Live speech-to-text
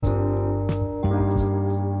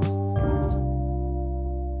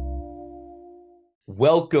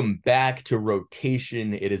Welcome back to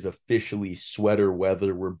rotation. It is officially sweater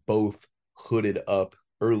weather. We're both hooded up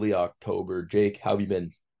early October. Jake, how have you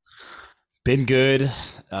been? Been good.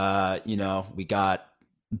 We got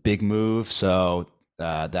big move, so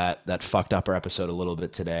that fucked up our episode a little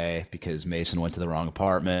bit today because Mason went to the wrong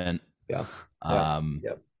apartment. Yeah. Yeah. Um,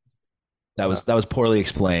 Yeah. that Uh, was that was poorly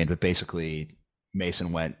explained, but basically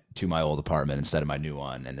Mason went to my old apartment instead of my new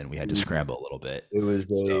one, and then we had it to was, scramble a little bit. it was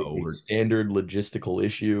So a we're standard logistical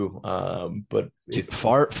issue. But if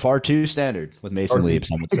far too standard with Mason leave,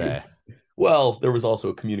 some would say. well, there was also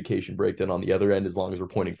a communication breakdown on the other end, as long as we're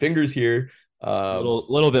pointing fingers here. Um,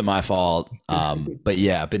 Little bit my fault. But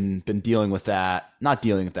yeah, been dealing with that. Not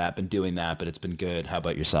dealing with that, been doing that, but it's been good. How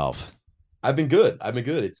about yourself? I've been good. I've been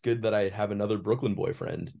good. It's good that I have another Brooklyn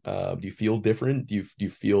boyfriend. Do you feel different? Do you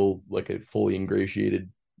feel like a fully ingratiated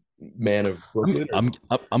man of I'm Brooklyn? Or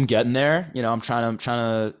I'm I'm getting there. I'm trying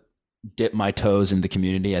to dip my toes in the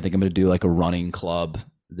community. I think I'm gonna do like a running club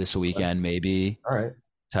this weekend, maybe all right.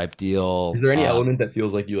 type Is deal. there any element that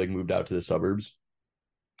feels like you like moved out to the suburbs?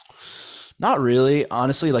 Not really,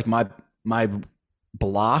 honestly. Like my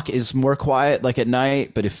block is more quiet, like at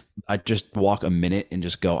night. But if I just walk a minute and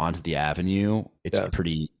just go onto the avenue, Yeah.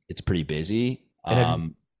 it's pretty busy. And have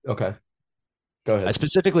you? Okay, go I ahead.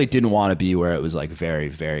 specifically didn't want to be where it was like very,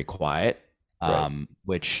 very quiet, Right.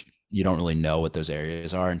 which you don't really know what those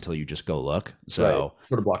areas are until you just go look. Right. So,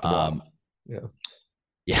 Sort of block to block. um, Yeah.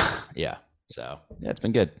 yeah, yeah. So yeah, it's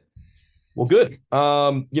been good. Well, good.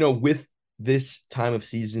 With this time of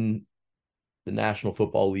season, the National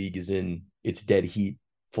Football League is in its dead heat,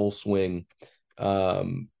 full swing.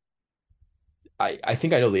 Um, I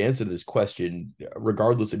think I know the answer to this question,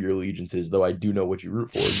 regardless of your allegiances, though I do know what you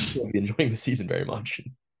root for. You can't be enjoying the season very much.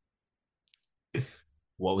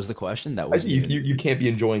 What was the question? That I see wasn't you, even. you can't be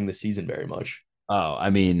enjoying the season very much. Oh, I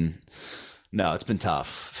mean, no, it's been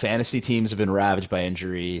tough. Fantasy teams have been ravaged by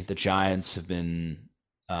injury. The Giants have been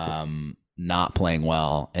not playing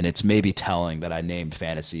well, and it's maybe telling that I named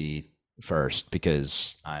fantasy first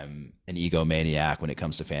because I'm an egomaniac when it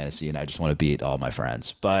comes to fantasy, and I just want to beat all my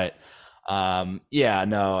friends. But yeah,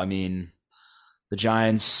 no, I mean, the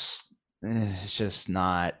Giants, it's just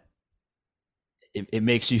not. It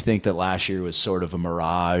makes you think that last year was sort of a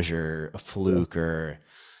mirage or a Yeah. fluke, or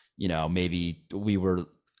maybe we were,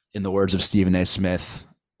 in the words of Stephen A. Smith,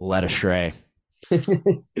 led astray.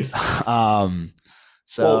 um,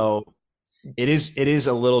 Well, so it is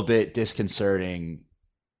a little bit disconcerting,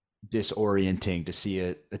 disorienting to see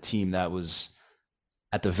a team that was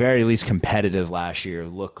at the very least competitive last year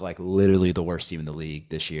look like literally the worst team in the league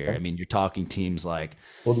this year. I mean, you're talking teams like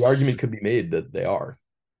well, the argument could be made that they are,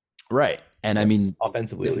 right, and I yeah, mean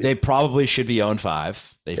offensively at they least. probably should be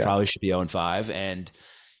 0-5. They Yeah. probably should be 0-5, and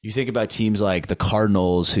you think about teams like the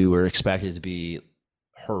Cardinals who were expected to be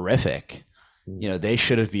horrific. They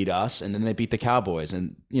should have beat us, and then they beat the Cowboys.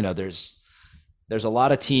 And there's a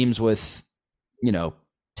lot of teams with you know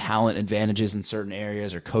talent advantages in certain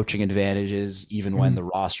areas or coaching advantages, even when Mhm. the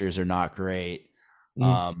rosters are not great. Mhm.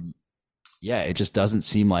 Um, yeah, it just doesn't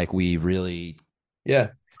seem like we really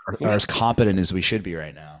Yeah. are as competent as we should be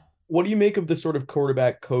right now. What do you make of the sort of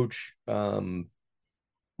quarterback coach,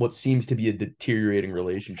 what seems to be a deteriorating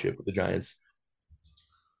relationship with the Giants?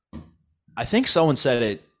 I think someone said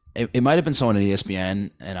it. It might have been someone at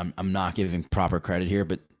ESPN, and I'm not giving proper credit here,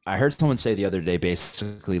 but I heard someone say the other day,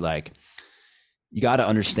 basically like you got to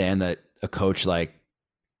understand that a coach like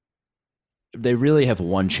they really have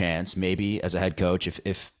one chance maybe as a head coach.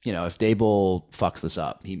 If Dable fucks this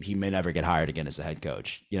up, he may never get hired again as a head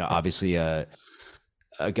coach. Obviously a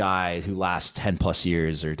guy who lasts 10 plus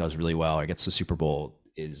years or does really well or gets the Super Bowl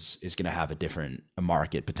is going to have a different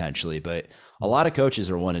market potentially, but a lot of coaches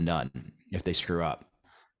are one and done if they screw up.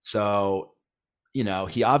 So,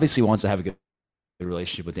 he obviously wants to have a good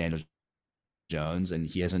relationship with Daniel Jones, and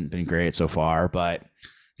he hasn't been great so far. But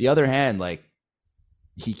the other hand, like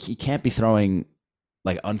he can't be throwing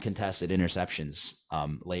like uncontested interceptions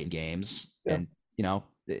late in games, Yeah. and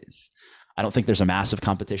I don't think there's a massive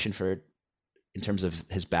competition for in terms of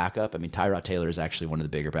his backup. I mean, Tyrod Taylor is actually one of the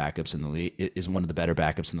bigger backups in the league, is one of the better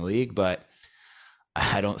backups in the league, but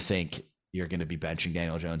I don't think you're going to be benching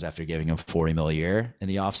Daniel Jones after giving him 40 mil a year in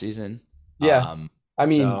the offseason. Yeah. I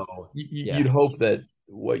mean, So you'd yeah. hope that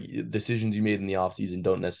decisions you made in the offseason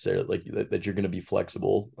don't necessarily like that you're going to be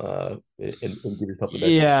flexible and give yourself the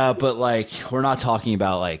best. Yeah, but like we're not talking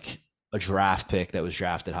about like a draft pick that was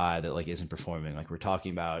drafted high that like isn't performing. Like we're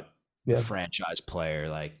talking about a Yeah. franchise player.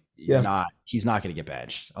 Like Yeah. he's not going to get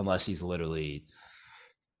benched unless he's literally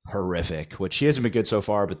horrific, which he hasn't been good so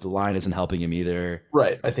far, but the line isn't helping him either.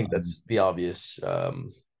 Right. I think Um, that's the obvious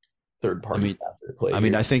third I party mean, factor at play I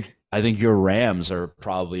mean, here. I think your Rams are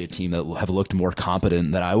probably a team that have looked more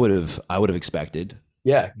competent than I would have expected.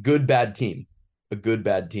 Yeah, good bad team, a good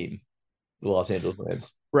bad team, the Los Angeles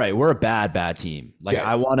Rams. Right, we're a bad team. Like Yeah,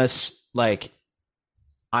 I want us like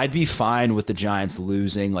I'd be fine with the Giants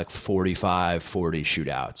losing like 45-40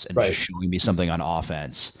 shootouts and just right, showing me something on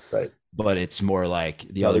offense. right. But it's more like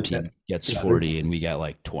the No, other they're team gets yeah, they're 40 and we get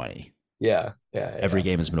like 20. yeah, yeah, Every yeah.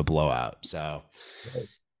 game has been a blowout. So Right.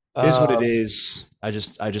 it is what it Um, is. I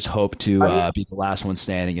just hope to I mean, be the last one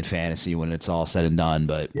standing in fantasy when it's all said and done,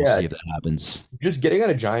 but we'll yeah, see if that happens. just getting out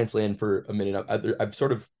of Giants land for a minute. I've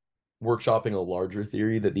sort of workshopping a larger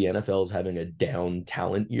theory that the NFL is having a down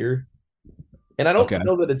talent year. And I don't Okay.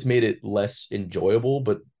 know that it's made it less enjoyable,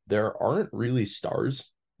 but there aren't really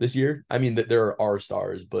stars this year. I mean, that there are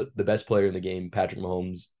stars, but the best player in the game, Patrick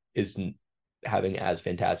Mahomes, isn't having as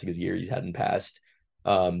fantastic as year he's had in past.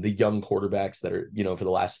 The young quarterbacks that are, for the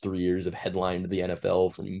last 3 years have headlined the NFL,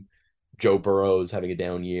 from Joe Burrow's having a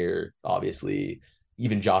down year, obviously.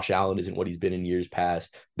 Even Josh Allen isn't what he's been in years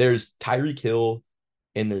past. There's Tyreek Hill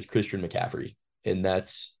and there's Christian McCaffrey, and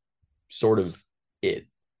that's sort of it.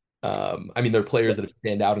 I mean, there are players that have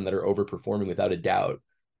stand out and that are overperforming without a doubt,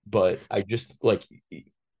 but I just like the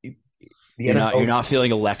You're NFL. not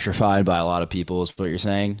feeling electrified by a lot of people is what you're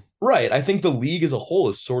saying? Right. I think the league as a whole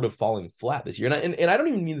is sort of falling flat this year. And I don't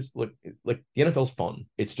even mean this like the NFL's fun.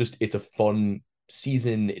 It's a fun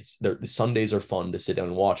season. The Sundays are fun to sit down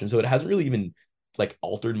and watch. And so it hasn't really even like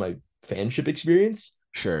altered my fanship experience.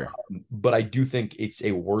 Sure. But I do think it's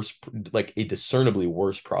like a discernibly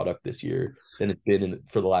worse product this year than it's been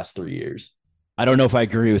for the last 3 years. I don't know if I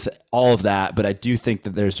agree with all of that, but I do think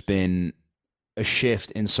that there's been a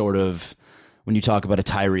shift in sort of when you talk about a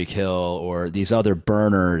Tyreek Hill or these other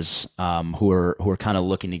burners who are kind of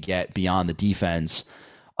looking to get beyond the defense.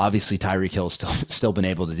 Obviously, Tyreek Hill's still been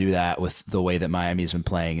able to do that with the way that Miami's been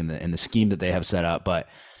playing and the scheme that they have set up. But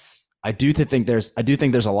I do think there's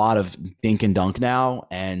a lot of dink and dunk now,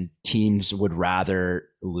 and teams would rather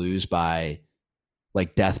lose by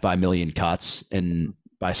like death by a million cuts and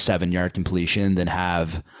by 7 yard completion than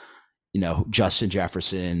have Justin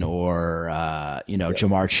Jefferson or Yeah.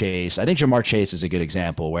 Jamar Chase. I think Jamar Chase is a good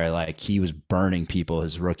example where like he was burning people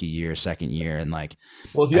his rookie year, second year, and like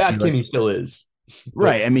Well, if you I feel ask him, like he still is. But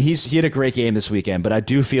right. I mean, he had a great game this weekend, but I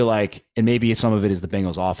do feel like, and maybe some of it is the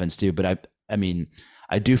Bengals offense too, but I mean,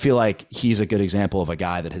 I do feel like he's a good example of a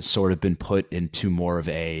guy that has sort of been put into more of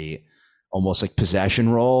a almost like possession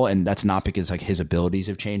role, and that's not because like his abilities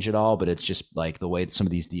have changed at all, but it's just like the way that some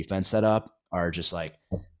of these defense set up are just like,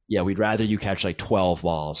 yeah, we'd rather you catch like 12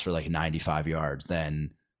 balls for like 95 yards than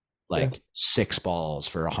yeah, like 6 balls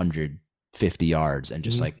for 150 yards and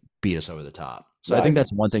just mhm. like beat us over the top. So No, I I think agree.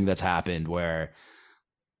 that's one thing that's happened where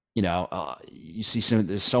you see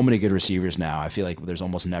there's so many good receivers now. I feel like there's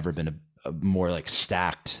almost never been a more like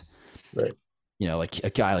stacked, Right. like a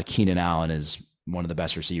guy like Keenan Allen is one of the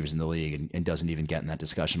best receivers in the league and doesn't even get in that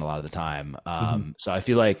discussion a lot of the time. Mhm. So I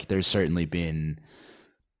feel like there's certainly been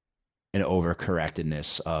an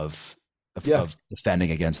overcorrectedness Yeah, of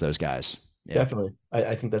defending against those guys. Yeah. definitely.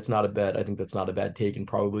 I think that's not a bad take, and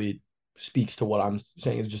probably speaks to what I'm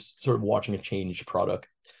saying is just sort of watching a changed product.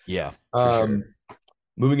 Yeah, for sure. Um,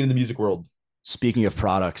 moving into the music world. Speaking of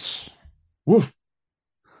products, Woof,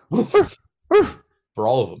 woof, for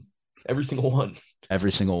all of them, every single one,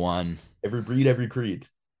 every single one. every breed, every creed,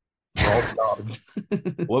 for all the dogs.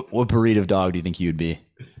 What breed of dog do you think you'd be?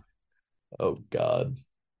 Oh God,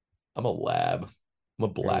 I'm a lab. I'm a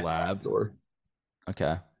You're a black lab. Labrador.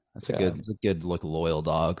 Okay. Yeah, That's a good look loyal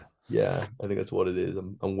dog. yeah. I think that's what it is.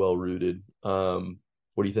 I'm well rooted.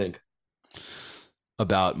 What do you think?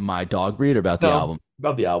 About my dog breed or about the No, album?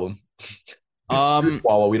 about the album. Um,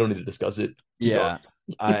 Well, we don't need to discuss it. Keep going. yeah.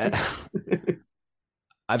 I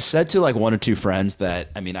I've said to like one or two friends that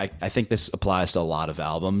I mean I think this applies to a lot of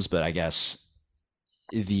albums, but I guess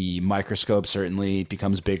the microscope certainly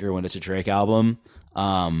becomes bigger when it's a Drake album.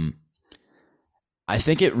 Um, I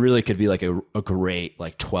think it really could be like a great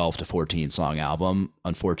like 12 to 14 song album.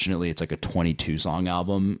 Unfortunately, it's like a 22 song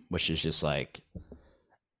album, which is just like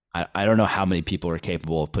I don't know how many people are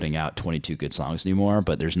capable of putting out 22 good songs anymore,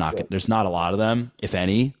 but Yeah, there's not a lot of them, if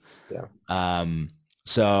any. yeah. Um,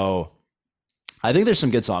 so I think there's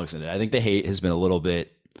some good songs in it. I think the hate has been a little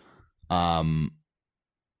bit um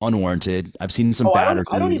unwarranted. I've seen some Oh, bad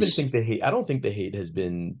I don't even reviews. think the hate. I don't think the hate has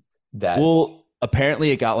been that. Well,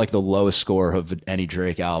 apparently it got like the lowest score of any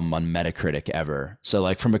Drake album on Metacritic ever. So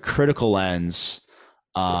like from a critical lens,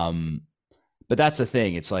 um, but that's the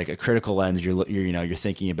thing. It's like a critical lens. You're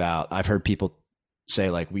thinking about. I've heard people say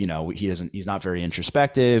like he's not very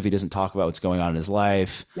introspective. He doesn't talk about what's going on in his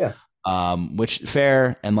life. Yeah. Which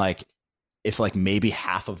fair. And like, if like maybe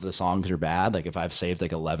half of the songs are bad, like if I've saved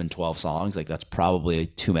like 11, 12 songs, like that's probably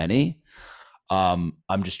too many. I'm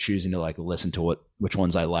just choosing to like listen to which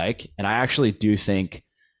ones I like. And I actually do think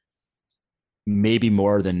maybe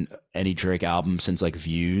more than any Drake album since like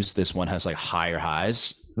Views, this one has like higher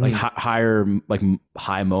highs, like Mhm. higher like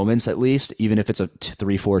high moments at least, even if it's a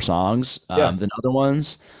 3, 4 songs Yeah. than other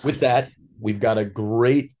ones. With that, we've got a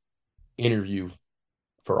great interview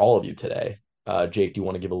for all of you today. Jake, do you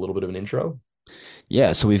want to give a little bit of an intro?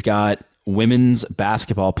 Yeah, so we've got women's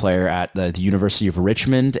basketball player at the University of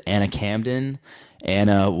Richmond, Anna Camden.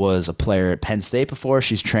 Anna was a player at Penn State before.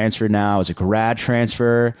 She's transferred now as a grad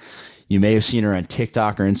transfer. You may have seen her on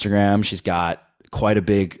TikTok or Instagram. She's got quite a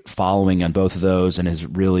big following on both of those and has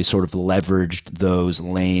really sort of leveraged those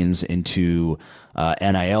lanes into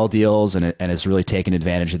NIL deals and has really taken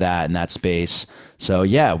advantage of that in that space. So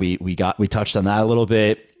yeah, we touched on that a little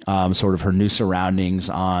bit, sort of her new surroundings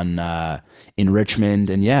on in Richmond,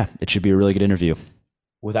 and yeah, it should be a really good interview.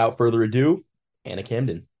 Without further ado, Anna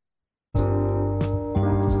Camden.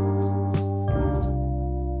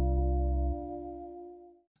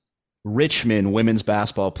 Richmond women's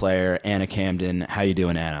basketball player Anna Camden. How you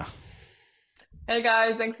doing, Anna? Hey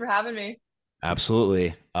guys, thanks for having me.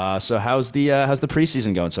 Absolutely. So how's the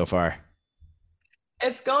preseason going so far?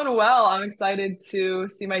 It's going well. I'm excited to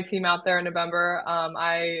see my team out there in November.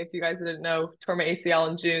 If you guys didn't know, tore my ACL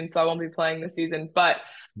in June, so I won't be playing this season. But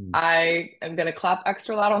I am gonna clap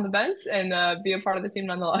extra loud on the bench and be a part of the team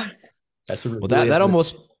nonetheless. That's a Well, that resilient.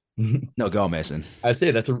 almost no go, Mason. I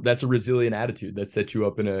say that's a resilient attitude that sets you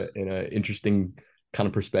up in a interesting kind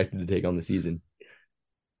of perspective to take on the season.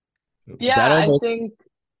 That Yeah, I almost think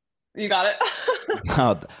you got it.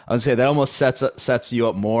 I would say that almost sets you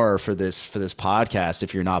up more for this podcast.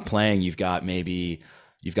 If you're not playing, you've got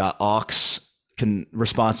aux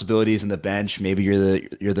responsibilities in the bench. Maybe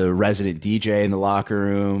you're the resident DJ in the locker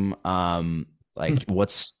room. Like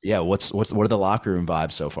what are the locker room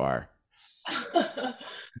vibes so far?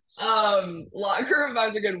 Locker room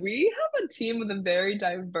vibes are good. We have a team with a very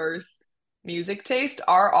diverse music taste.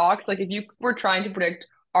 Our aux, like if you were trying to predict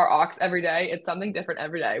our aux every day, it's something different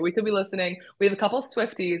every day. We could be listening. We have a couple of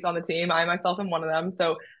Swifties on the team. I myself am one of them.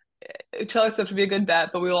 So Taylor Swift would be a good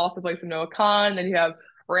bet, but we will also play some Noah Khan. Then you have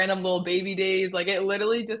random little baby days. Like it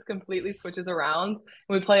literally just completely switches around. And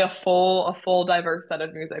we play a full diverse set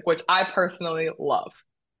of music, which I personally love.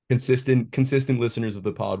 Consistent listeners of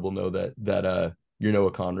the pod will know that your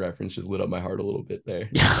Noah Khan reference just lit up my heart a little bit there.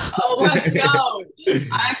 Oh, let's go.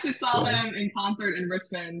 I actually saw them in concert in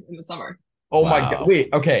Richmond in the summer. Oh my God. Wow. Wait,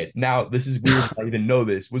 okay. Now this is weird. I didn't know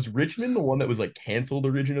this. Was Richmond the one that was like canceled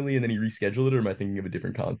originally and then he rescheduled it, or am I thinking of a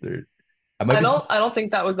different concert? I might I be don't I don't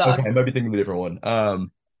think that was okay, I might us. be thinking of a different one.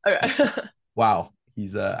 Okay. Wow.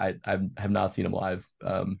 He's I have not seen him live.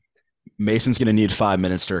 Mason's gonna need 5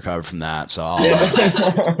 minutes to recover from that. So I'll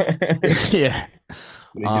Yeah. yeah.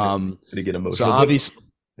 gonna Um, get so emotional. obviously,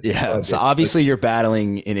 Go yeah. ahead, So Jake. obviously you're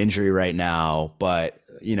battling an injury right now, but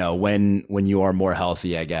when you are more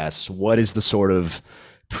healthy, I guess, what is the sort of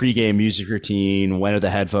pregame music routine? When are the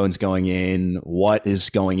headphones going in? What is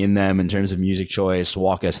going in them in terms of music choice?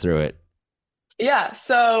 Walk us through it. Yeah,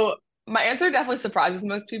 so my answer definitely surprises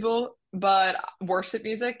most people, but worship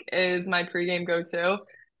music is my pregame go-to.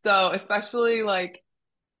 So especially like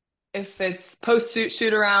if it's post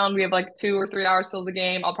shoot around, we have like 2 or 3 hours till the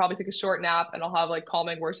game. I'll probably take a short nap and I'll have like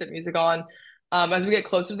calming worship music on. As we get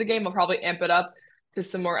closer to the game, I'll probably amp it up to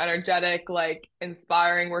some more energetic, like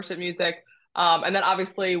inspiring worship music. And then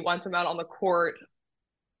obviously once I'm out on the court,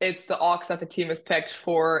 it's the aux that the team has picked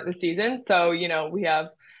for the season. So, we have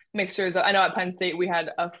mixtures. I know at Penn State we had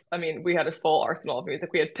a full arsenal of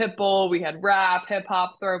music. We had Pitbull, we had rap, hip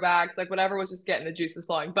hop, throwbacks, like whatever was just getting the juices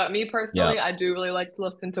flowing. But me Yeah, personally, I do really like to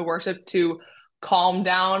listen to worship to calm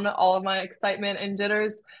down all of my excitement and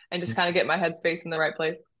jitters and just kind of get my headspace in the right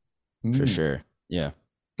place. for Hmm. sure. Yeah.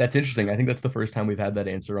 That's interesting. I think that's the first time we've had that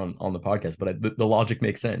answer on the podcast, but the logic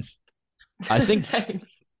makes sense. I think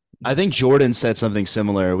Thanks. I think Jordan said something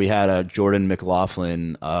similar. We had a Jordan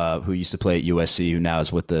McLaughlin, who used to play at USC, who now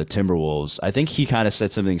is with the Timberwolves. I think he kind of said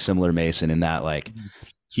something similar, Mason, in that like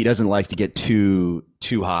he doesn't like to get too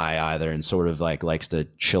high either, and sort of like likes to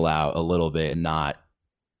chill out a little bit and not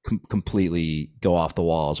completely go off the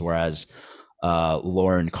walls. Whereas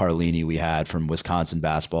Lauren Carlini, we had from Wisconsin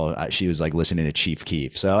basketball, she was like listening to Chief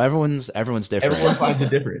Keef. So everyone's Everyone different. finds it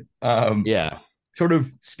different. Yeah. Sort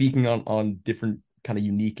of speaking on different kind of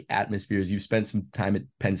unique atmospheres. You've spent some time at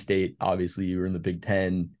Penn State. Obviously, you were in the Big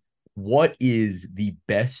Ten. What is the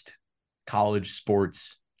best college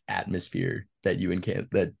sports atmosphere that you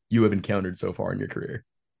have encountered so far in your career?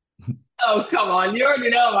 Oh, come on. You already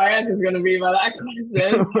know what my answer is going to be by that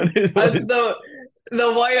question. What That's the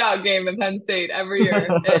whiteout game at Penn State every year.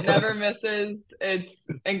 It never misses. It's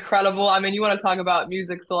incredible. I mean, you want to talk about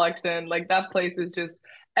music selection. Like that place is just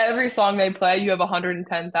every song they play, you have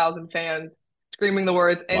 110,000 fans screaming the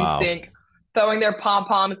words in Wow. sync, throwing their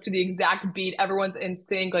pom-poms to the exact beat. Everyone's in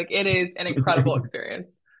sync. Like it is an incredible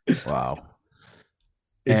experience. Wow.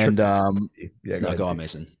 it And yeah, go no, ahead, go on, Jake.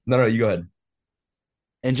 Mason. No, you go ahead.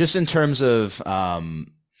 And just in terms of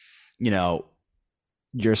you know,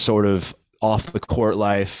 your sort of off the court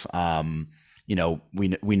life, we know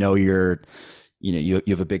you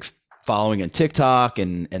have a big following in TikTok,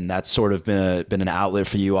 and that's sort of been an outlet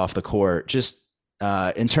for you off the court. Just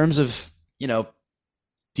in terms of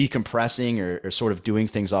decompressing or sort of doing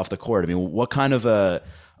things off the court. I mean, what kind of a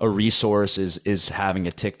resource is having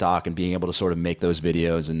a TikTok and being able to sort of make those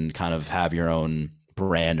videos and kind of have your own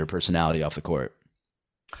brand or personality off the court?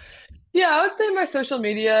 Yeah, I would say my social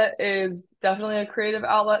media is definitely a creative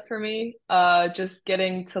outlet for me. Just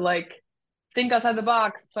getting to like think outside the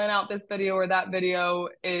box, plan out this video or that video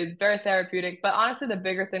is very therapeutic. But honestly, the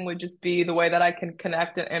bigger thing would just be the way that I can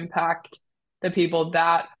connect and impact the people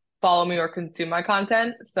that follow me or consume my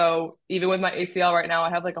content. So even with my ACL right now, I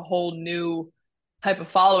have like a whole new type of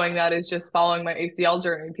following that is just following my ACL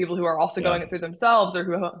journey. People who are also Yeah, going it through themselves or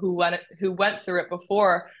who went through it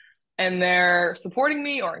before, and they're supporting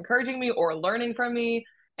me or encouraging me or learning from me.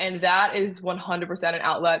 And that is 100% an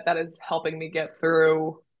outlet that is helping me get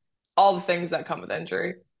through all the things that come with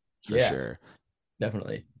injury. for Yeah, sure.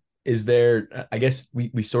 definitely. Is there, I guess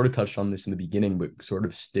we sort of touched on this in the beginning, but sort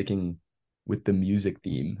of sticking with the music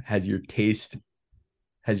theme, has your taste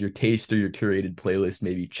or your curated playlist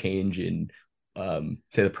maybe change in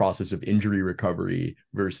say the process of injury recovery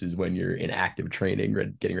versus when you're in active training,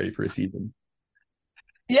 getting ready for a season?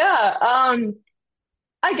 Yeah,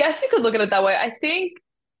 I guess you could look at it that way. I think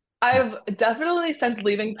I've definitely since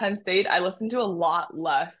leaving Penn State, I listen to a lot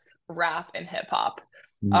less rap and hip hop.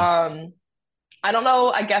 Mm. Um, I don't know.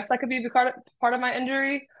 I guess that could be part of my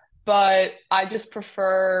injury, but I just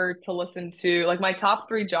prefer to listen to like my top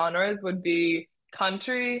three genres would be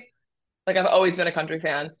country. Like I've always been a country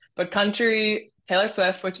fan, but country, Taylor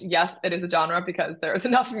Swift, which yes, it is a genre because there's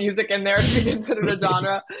enough music in there to be considered a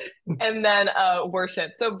genre, and then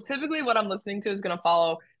worship. So typically what I'm listening to is going to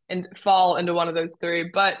follow and fall into one of those three.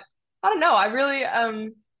 But I don't know. I really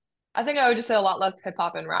I think I would just say a lot less hip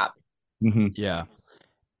hop and rap. Mhm. Yeah.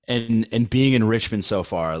 And being in Richmond so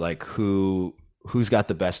far, like who's got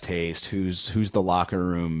the best taste? Who's the locker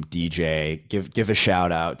room DJ? Give a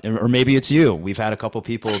shout out, or maybe it's you. We've had a couple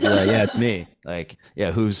people be like, "Yeah, it's me." Like,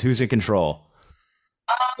 yeah, who's in control?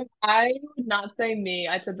 I would not say me.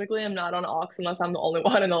 I typically am not on aux unless I'm the only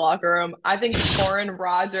one in the locker room. I think Torrin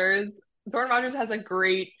Rogers has a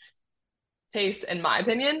great taste, in my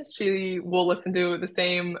opinion. She will listen to the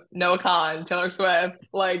same Noah Khan, Taylor Swift,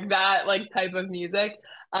 like that, like type of music.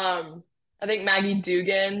 I think Maggie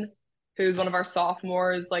Dugan, who's one of our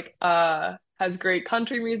sophomores, like has great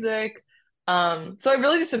country music. So it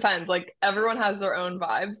really just depends. Like everyone has their own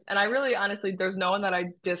vibes, and I really honestly, there's no one that I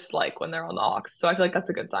dislike when they're on the aux. So I feel like that's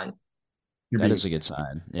a good sign. You're That being is a good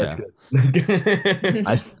sign. That's Yeah. good. That's good.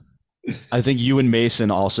 I I think you and Mason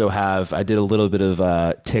also have. I did a little bit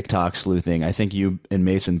of TikTok sleuthing. I think you and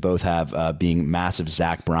Mason both have being massive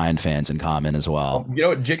Zach Bryan fans in common as well. You know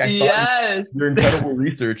what, Jake? I saw Yes. your incredible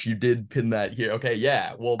research. You did pin that here. Okay,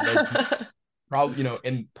 yeah. Well, then probably,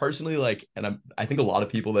 and personally, like, and I think a lot of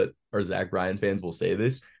people that are Zach Bryan fans will say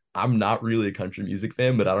this. I'm not really a country music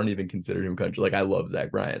fan, but I don't even consider him country. Like, I love Zach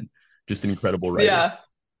Bryan, just an incredible writer. Yeah.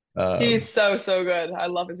 Um, He's so, so good. I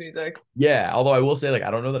love his music. yeah. Although I will say, like,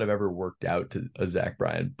 I don't know that I've ever worked out to a Zach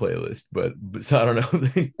Bryan playlist, but so I don't know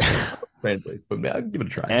if it translates. But man, I'll give it a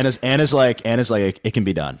try. Anna's like it can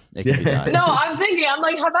be done. It can be done. No, I'm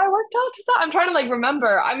like, have I worked out to that? I'm trying to like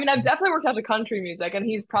remember. I mean, I've definitely worked out to country music, and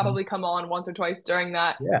he's probably come on once or twice during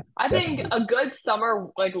that. Yeah, I think definitely. a good summer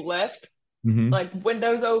like lift, Hmm. like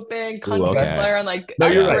windows open, Ooh, country Okay. okay. player, and like No,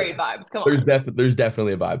 that's you're Yeah. right. great vibes. Come There's on. there's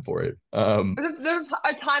definitely a vibe for it. There's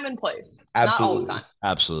a time and place, not all the Absolutely. time.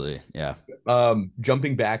 Absolutely. Yeah.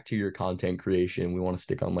 Jumping back to your content creation, we want to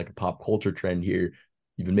stick on like a pop culture trend here.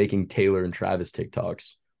 You've been making Taylor and Travis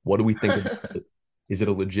TikToks. What do we think of it? Is it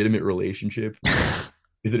a legitimate relationship?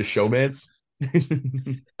 Is it a showmance?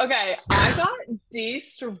 Okay, I got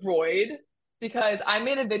destroyed because I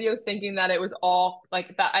made a video thinking that it was all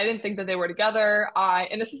like that. I didn't think that they were together.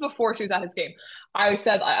 And this is before she was at his game. I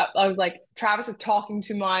was like, Travis is talking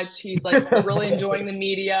too much. He's like really enjoying the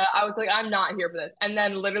media. I was like, I'm not here for this. And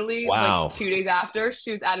then literally like Wow. 2 days after,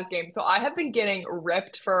 she was at his game. So I have been getting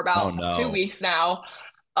ripped for Oh about two no. weeks now.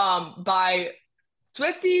 by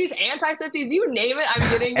Swifties, anti-Swifties, you name it. I'm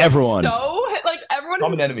getting Everyone. so like everyone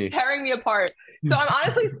Common is just enemy. tearing me apart. So I'm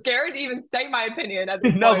honestly scared to even say my opinion at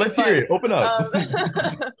this No, point. let's hear But it. Open up.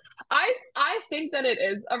 I think that it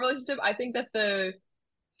is a relationship. I think that the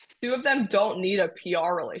two of them don't need a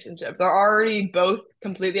PR relationship. They're already both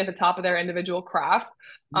completely at the top of their individual crafts.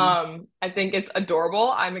 I think it's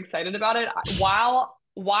adorable. I'm excited about it.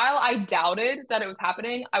 While I doubted that it was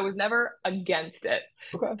happening, I was never against it.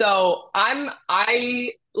 Okay. So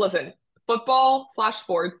I listen, football slash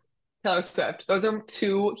sports, Taylor Swift. Those are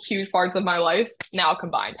two huge parts of my life now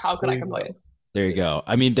combined. How could There I you go. complain? There you go.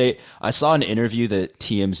 I mean, I saw an interview that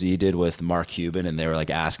TMZ did with Mark Cuban, and they were like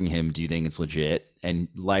asking him, "Do you think it's legit?" And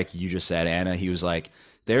like you just said, Anna, he was like,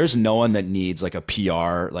 "There's no one that needs like a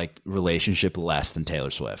PR like relationship less than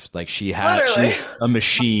Taylor Swift. Like Literally. she's a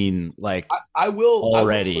machine. Like I will push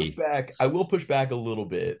already, back. I will push back a little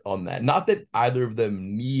bit on that. Not that either of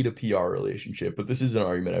them need a PR relationship, but this is an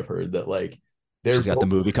argument I've heard that like they're she's got the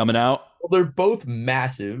both movie coming out. well, they're both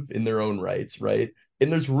massive in their own rights, right? And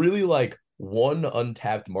there's really like one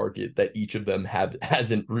untapped market that each of them have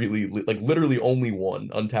hasn't really like literally only one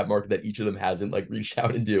untapped market that each of them hasn't like reached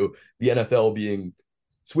out into, the NFL being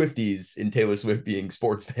Swifties and Taylor Swift being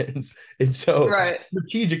sports fans. And so Right.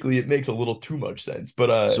 strategically it makes a little too much sense.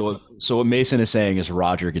 But So what Mason is saying is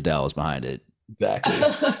Roger Goodell is behind it. exactly.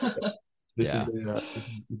 This is Yeah.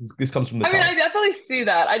 this comes from the I mean, top. I definitely see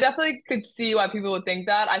that. I definitely could see why people would think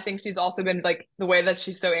that. I think she's also been like the way that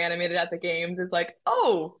she's so animated at the games is like,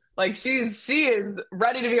 oh, like she is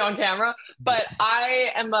ready to be on camera. But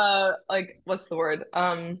I am a like what's the word?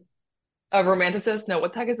 A romanticist? No,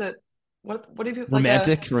 what the heck is it? What do you like a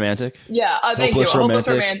Romantic. yeah, thank you. A Hopeless hopeless romantic.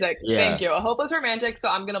 romantic. Yeah. Thank you. A hopeless romantic. So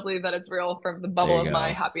I'm gonna believe that it's real from the There bubble you of my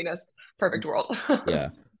go. happiness, perfect world. Yeah.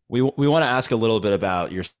 We want to ask a little bit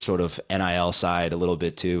about your sort of NIL side a little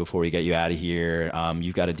bit too before we get you out of here.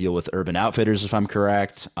 You've got to deal with Urban Outfitters, if I'm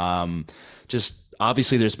correct. Just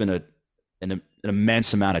obviously, there's been an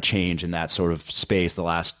immense amount of change in that sort of space the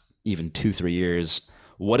last even 2-3 years.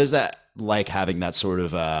 What is that like having that sort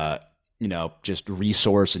of just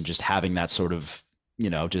resource and just having that sort of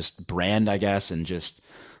just brand, I guess, and just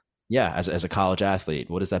yeah, as a college athlete,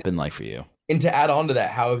 what has that been like for you? And to add on to that,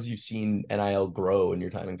 how have you seen NIL grow in your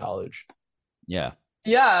time in college? Yeah.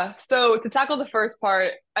 Yeah, so to tackle the first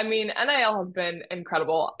part, I mean, NIL has been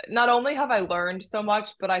incredible. Not only have I learned so much,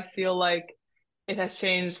 but I feel like it has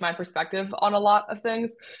changed my perspective on a lot of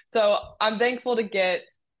things. So I'm thankful to get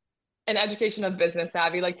an education of business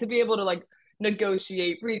savvy, like to be able to like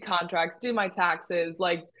negotiate, read contracts, do my taxes,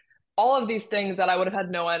 like all of these things that I would have had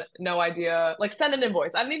no idea. Like send an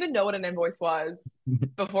invoice. I didn't even know what an invoice was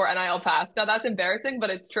before NIL passed. Now that's embarrassing, but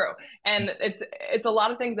it's true. And it's a lot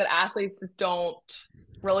of things that athletes just don't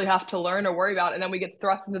really have to learn or worry about. And then we get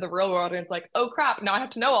thrust into the real world and it's like, oh crap, now I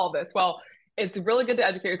have to know all this. Well, it's really good to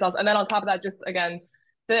educate yourself. And then on top of that, just again,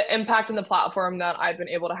 the impact and the platform that I've been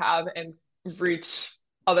able to have and reach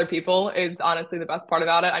other people is honestly the best part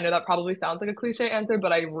about it. I know that probably sounds like a cliche answer,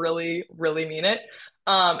 but I really, really mean it.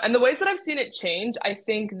 And the ways that I've seen it change, I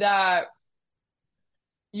think that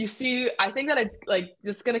it's like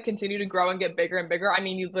just going to continue to grow and get bigger and bigger. I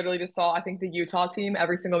mean, you literally just saw, I think the Utah team,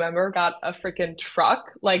 every single member got a freaking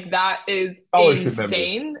truck. Like that is Scholarship member.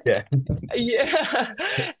 insane. Yeah. Yeah.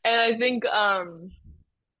 And I think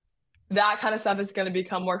that kind of stuff is going to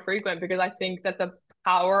become more frequent because I think that the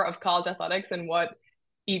power of college athletics and what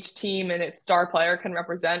each team and its star player can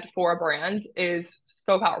represent for a brand is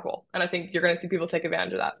so powerful. And I think you're going to see people take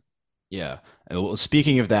advantage of that. Yeah. Well,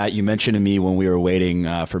 speaking of that, you mentioned to me when we were waiting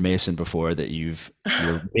for Mason before that you're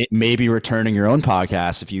maybe returning your own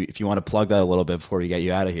podcast. If you want to plug that a little bit before we get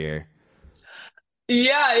you out of here.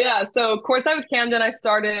 Yeah. So courtside with Camden, I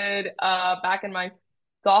started back in my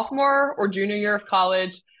sophomore or junior year of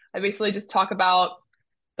college. I basically just talk about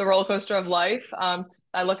the roller coaster of life.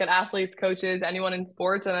 I look at athletes, coaches, anyone in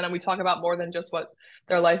sports, and then we talk about more than just what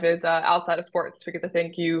their life is outside of sports because I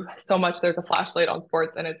think so much there's a flashlight on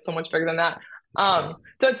sports and it's so much bigger than that. Sure.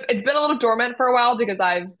 So it's been a little dormant for a while because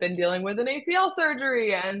I've been dealing with an ACL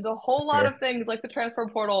surgery and a whole lot Sure. of things like the transfer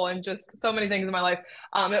portal and just so many things in my life.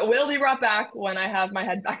 It will be brought back when I have my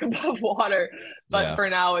head back above water, but Yeah. for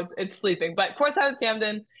now it's sleeping. But Courtside with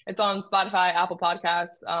Camden, it's on Spotify, Apple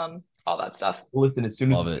Podcasts, all that stuff. Listen, as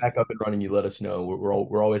soon as Love it's it. back up and running, you let us know.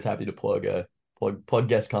 We're always happy to plug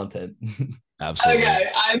guest content. Absolutely. Okay,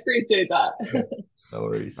 I appreciate that. No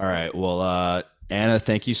worries. All right. Well, Anna,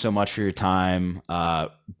 thank you so much for your time.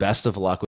 Best of luck